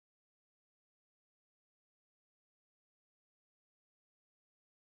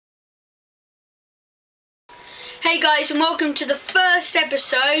Hey guys, and welcome to the first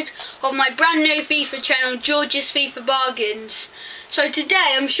episode of my brand new FIFA channel, George's FIFA Bargains. So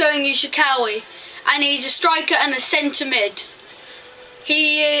today I'm showing you Chikhaoui, and he's a striker and a centre mid.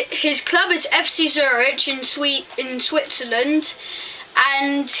 His club is FC Zurich in Switzerland,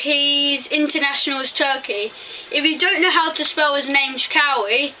 and his international is Turkey. If you don't know how to spell his name,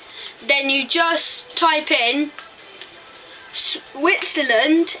 Chikhaoui, then you just type in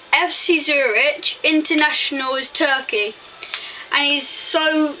Switzerland, FC Zurich, international is Turkey, and he's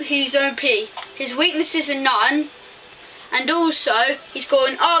OP. His weaknesses are none, and also he's got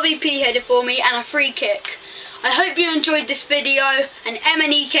an RVP header for me and a free kick. I hope you enjoyed this video, and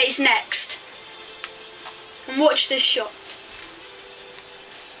M&EK's next. And watch this shot.